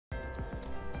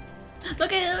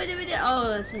Look at it. Oh,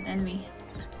 that's an enemy.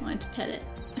 I wanted to pet it.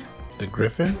 The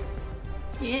Griffin?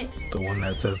 Yeah. The one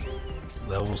that says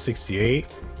level 68?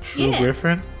 True Yeah.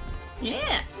 Griffin?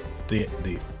 Yeah.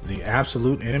 The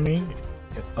absolute enemy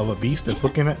of a beast that's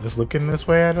looking this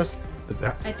way at us?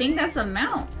 I think that's a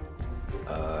mount.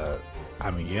 I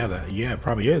mean, yeah, it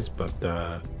probably is, but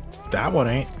that one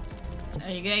ain't.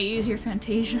 You gotta use your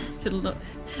Fantasia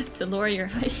to lower your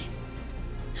height.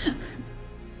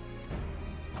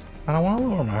 I don't want to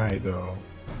lower my height though.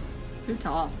 Too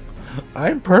tall.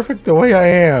 I'm perfect the way I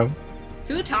am.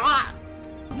 Too tall.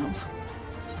 No.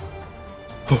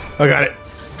 I got it.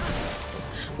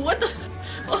 What the?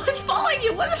 Oh, it's following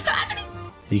you. What is happening?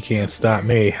 He can't stop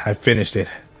me. I finished it.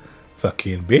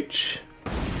 Fucking bitch.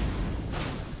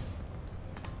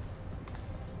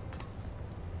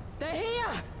 They're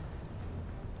here.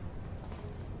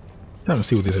 Let's have to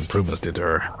see what these improvements did to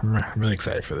her. I'm really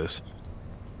excited for this.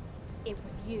 It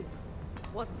was you,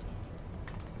 wasn't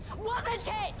it? Wasn't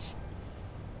it?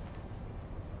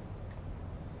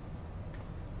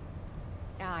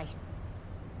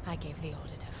 I gave the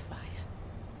order to fire.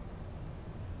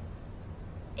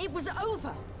 It was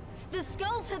over. The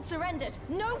skulls had surrendered.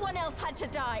 No one else had to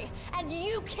die. And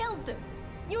you killed them.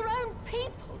 Your own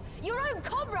people. Your own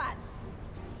comrades.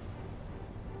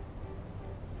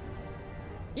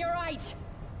 You're right.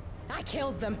 I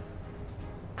killed them.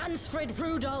 Ansfrid,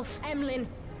 Rudolph, Emlyn,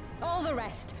 all the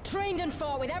rest. Trained and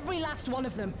fought with every last one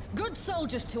of them. Good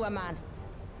soldiers to a man.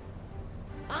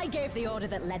 I gave the order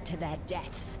that led to their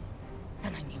deaths.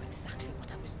 And I knew exactly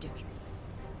what I was doing.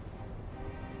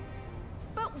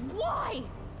 But why?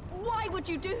 Why would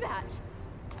you do that?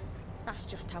 That's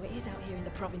just how it is out here in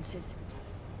the provinces.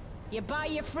 You buy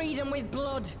your freedom with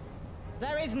blood.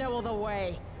 There is no other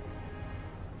way.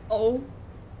 Oh.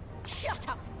 Shut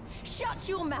up! Shut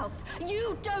your mouth!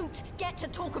 You don't get to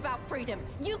talk about freedom.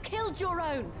 You killed your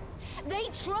own. They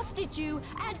trusted you,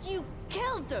 and you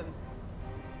killed them.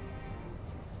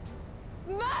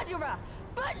 Murderer!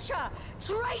 Butcher!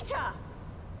 Traitor!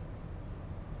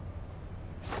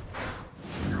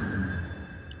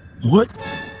 What?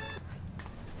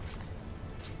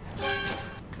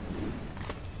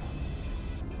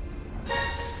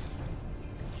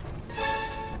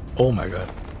 Oh my god.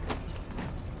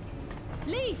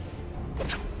 Lyse!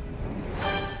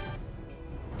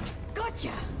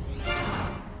 Gotcha!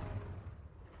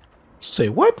 Say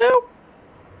what now?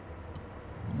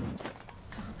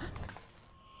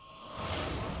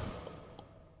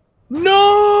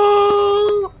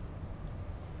 No!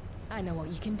 I know what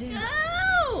you can do.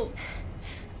 No!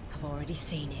 I've already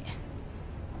seen it.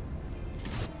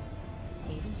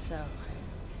 Even so,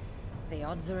 the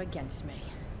odds are against me.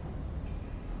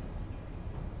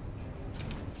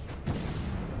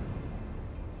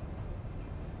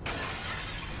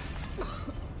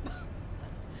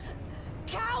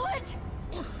 Coward!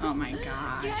 Oh my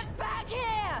god. Get back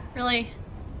here! Really?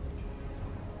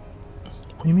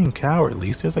 What do you mean coward,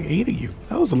 Lyse? There's like 8 of you.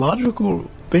 That was the logical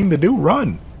thing to do.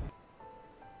 Run.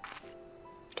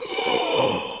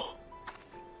 Oh.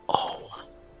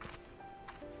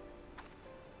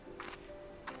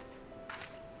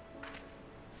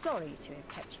 Sorry to have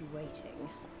kept you waiting.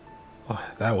 Oh,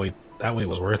 that way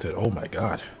was worth it. Oh my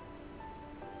god.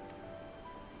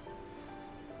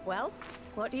 Well,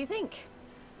 what do you think?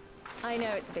 I know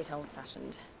it's a bit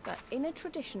old-fashioned, but in a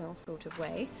traditional sort of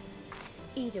way,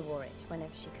 Ida wore it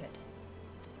whenever she could.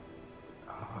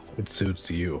 It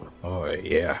suits you. Oh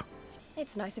yeah.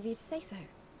 It's nice of you to say so.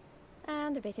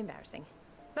 And a bit embarrassing.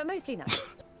 But mostly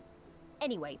nice.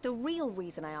 Anyway, the real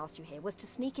reason I asked you here was to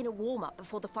sneak in a warm-up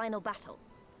before the final battle.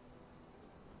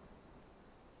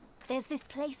 There's this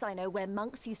place I know where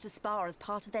monks used to spar as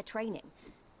part of their training.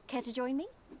 Care to join me?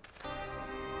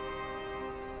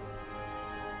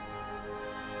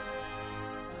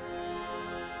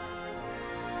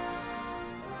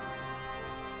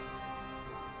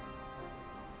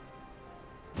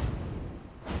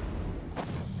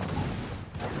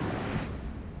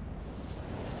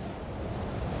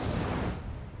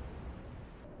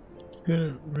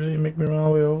 Gonna really make me run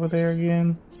all the way over there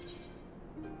again?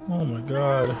 Oh my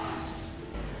god.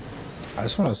 I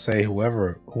just want to say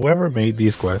whoever made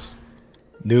these quests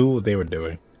knew what they were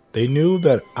doing. They knew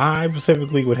that I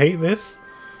specifically would hate this,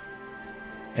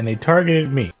 and they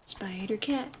targeted me. Spider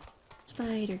cat.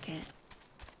 Spider cat.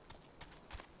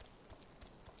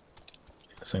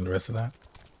 Sing the rest of that.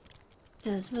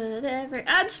 Does whatever.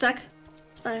 I'm stuck.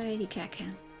 Spidey cat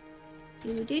can.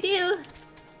 Do do do.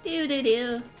 Do do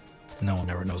do. No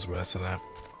one ever knows the rest of that.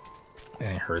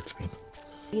 And it hurts me.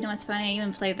 You know what's funny? I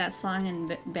even played that song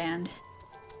in band.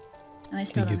 And I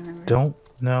still don't remember. Don't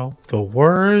know the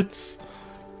words?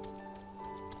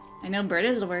 I know bird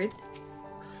is the word.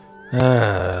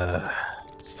 Bird.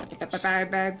 Stop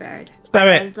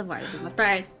Bird is it! the word.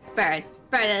 Bird. Bird.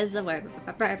 Bird is the word.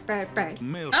 Bird.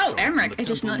 Oh, Emmerich, I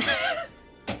just noticed.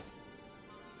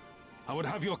 I would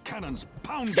have your cannons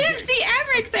pound. I didn't see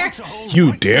Emmerich there.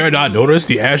 You dare not notice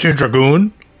the Azure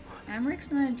Dragoon?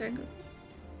 Emerich's not a dragoon.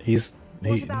 He's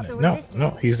he's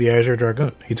the Azure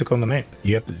Dragoon. He took on the name.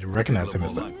 You have to recognize him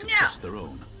as that.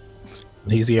 No.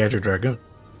 He's the Azure Dragoon.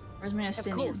 Where's my Of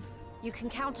Estinian? course, you can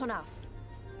count on us.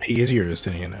 He is your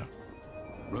Estinian now.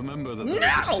 Remember that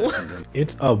No!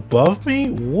 It's above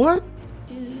me? What?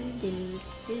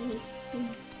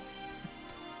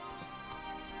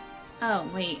 Oh,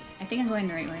 wait. I think I'm going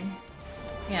the right way.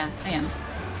 Yeah, I am.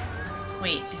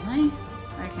 Wait, am I?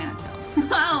 I can't tell.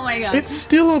 Oh my god. It's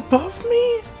still above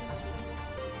me?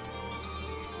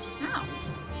 Ow.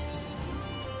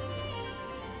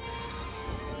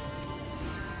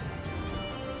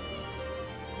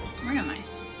 Where am I?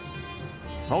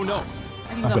 Oh no! Lost.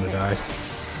 I can I'm go gonna pick. die.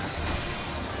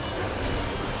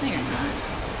 No, you're not.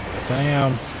 Yes, I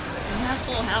am. You have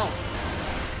full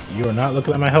health. You are not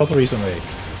looking at my health recently.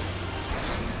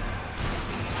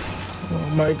 Oh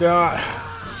my god.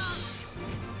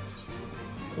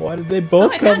 Why did they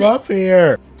both I come found it. up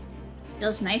here?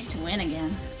 Feels nice to win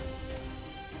again.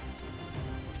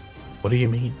 What do you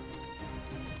mean?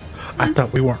 I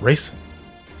thought we weren't racing.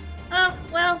 Oh,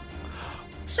 well.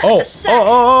 Sucks Oh, to suck.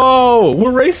 oh,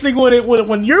 we're racing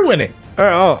when you're winning.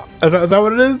 Is that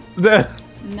what it is?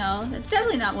 No, that's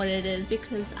definitely not what it is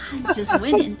because I'm just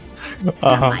winning.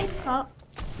 Uh-huh. Not my fault.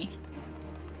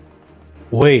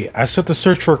 Wait, I still have to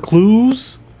search for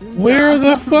clues? Where are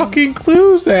the fucking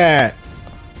clues at?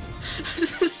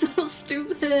 This is so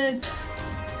stupid.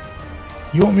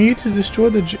 You want me to destroy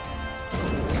the...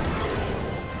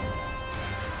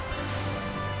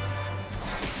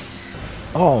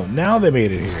 Oh, now they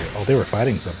made it here. Oh, they were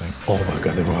fighting something. Oh my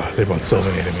god, they brought so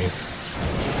many enemies.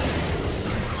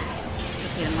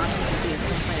 Okay, the monster can see us.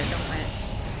 Don't fight it, don't fight it.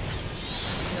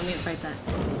 You don't need to fight that.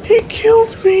 He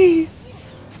killed me!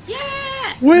 Yeah!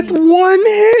 With one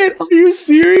hit! Are you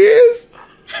serious?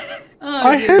 Oh,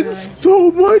 I dear had God.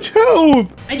 so much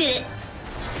health! I did it!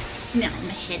 Now I'm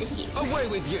ahead of you. Away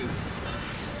with you!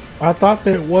 I thought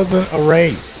that it wasn't a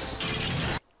race.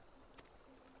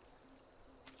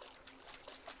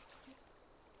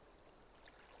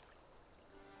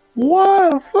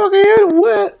 What? Fucking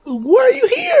what? Why are you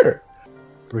here?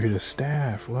 We're the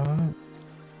staff, what?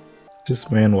 This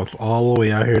man walked all the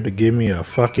way out here to give me a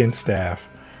fucking staff.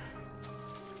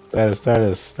 That's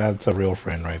a real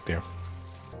friend right there.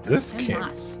 This I'm can't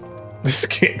lost. this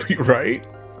can't be right.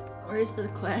 Where's the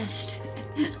quest?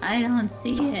 I don't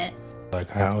see it. Like,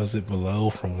 how is it below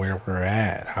from where we're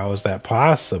at? How is that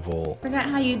possible? Forgot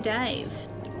how you dive.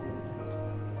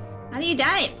 How do you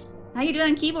dive? How you do it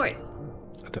on keyboard?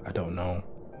 I don't know.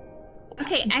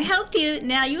 Okay, I helped you.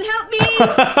 Now you help me,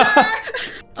 sir.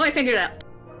 Oh, I figured it out.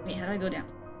 Wait, how do I go down?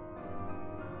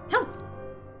 Help!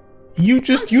 You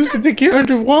just used it to get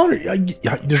underwater.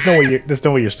 There's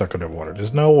no way you're stuck underwater.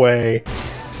 There's no way.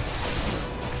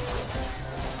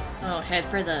 Oh, head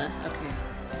for the. Okay.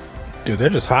 Dude, they're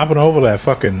just hopping over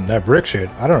that brick shit.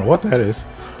 I don't know what that is.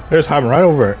 They're just hopping right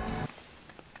over it.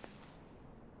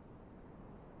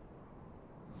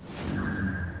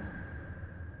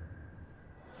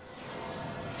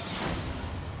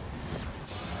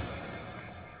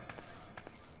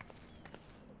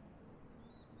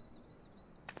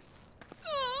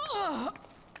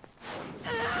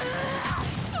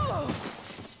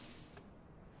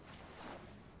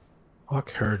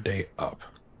 Fuck her day up.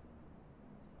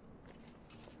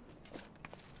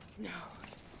 No.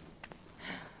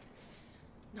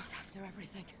 Not after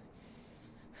everything.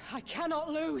 I cannot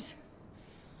lose.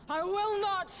 I will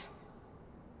not.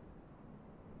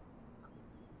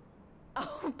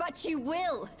 Oh, but you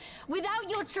will. Without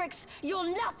your tricks, you're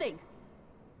nothing.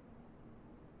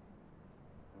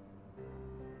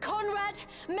 Conrad,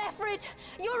 Mefrit,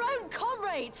 your own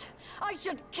comrades. I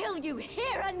should kill you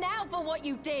here and now for what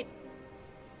you did.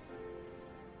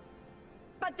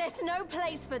 But there's no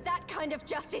place for that kind of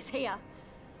justice here.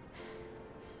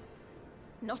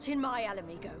 Not in my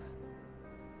Alamigo.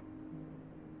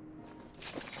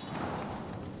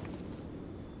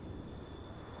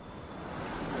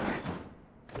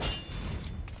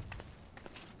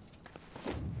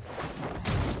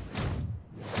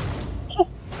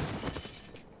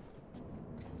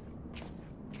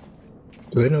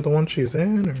 Do they know the one she's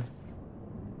in, or?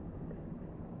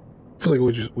 I feel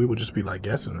like we would just be like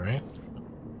guessing, right?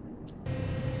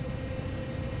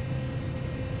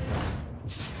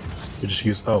 We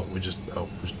just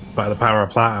by the power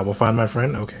of plot, I will find my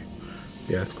friend. Okay,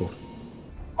 Yeah, that's cool.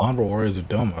 Honorable warriors are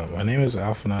dumb. My name is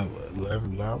Alpha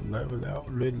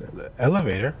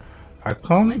Elevator. I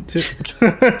come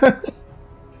to.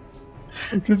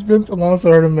 It's been so long since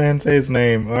I heard a man say his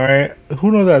name. All right,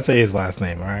 who knows how to say his last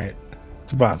name? All right,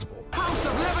 it's impossible. House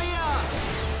of Leviat!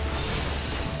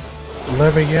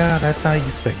 Leviat, that's how you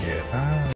say it.